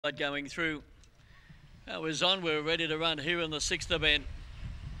Going through. That was on. We're ready to run here in the sixth event.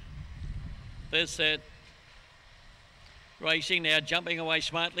 They're set. Racing now, jumping away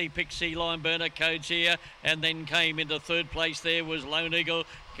smartly. Pixie Line Burner, Codes here, and then came into third place. There was Lone Eagle,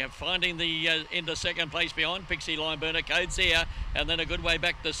 finding the into second place behind Pixie Line Burner, Codes here, and then a good way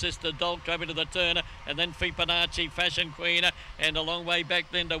back to Sister Dolk, drove into the turner, and then Fibonacci, Fashion Queen, and a long way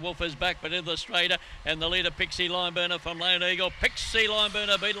back then to Wolfer's Back, but in the straighter, and the leader Pixie Line Burner from Lone Eagle. Pixie Line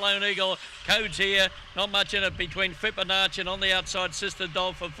Burner beat Lone Eagle. Codes here, not much in it between Fibonacci and on the outside Sister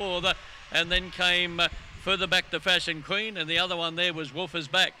Dolk for fourth, and then came further back to Fashion Queen, and the other one there was Wolfer's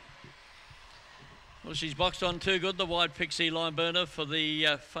Back. Well, she's boxed on too good, the wide Pixie Line Burner for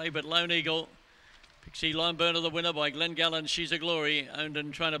the favourite Lone Eagle. Pixie Line Burner, the winner by Glenn Gallen. She's a Glory, owned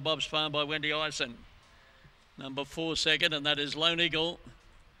and trained at Bob's Farm by Wendy Ison. Number 4 second, and that is Lone Eagle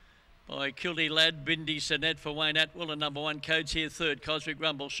by Kilty Lad, Bindi Sinet for Wayne Atwell, and number 1 Codes here third, Cosmic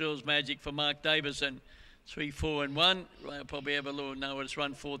Rumble, Shaw's Magic for Mark Davison. 3, 4 and 1. I'll probably have a little know it's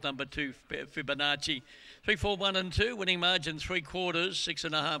run fourth, number 2 Fibonacci. 3, 4, 1 and 2. Winning margin 3/4,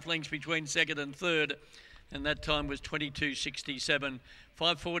 6.5 lengths between second and third, and that time was 22.67.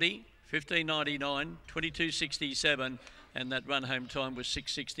 5:40, 15.99, 22.67, and that run home time was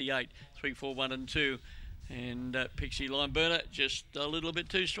 6.68. 3, 4, 1 and 2, and Pixie Line Burner just a little bit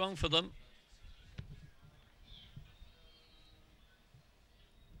too strong for them.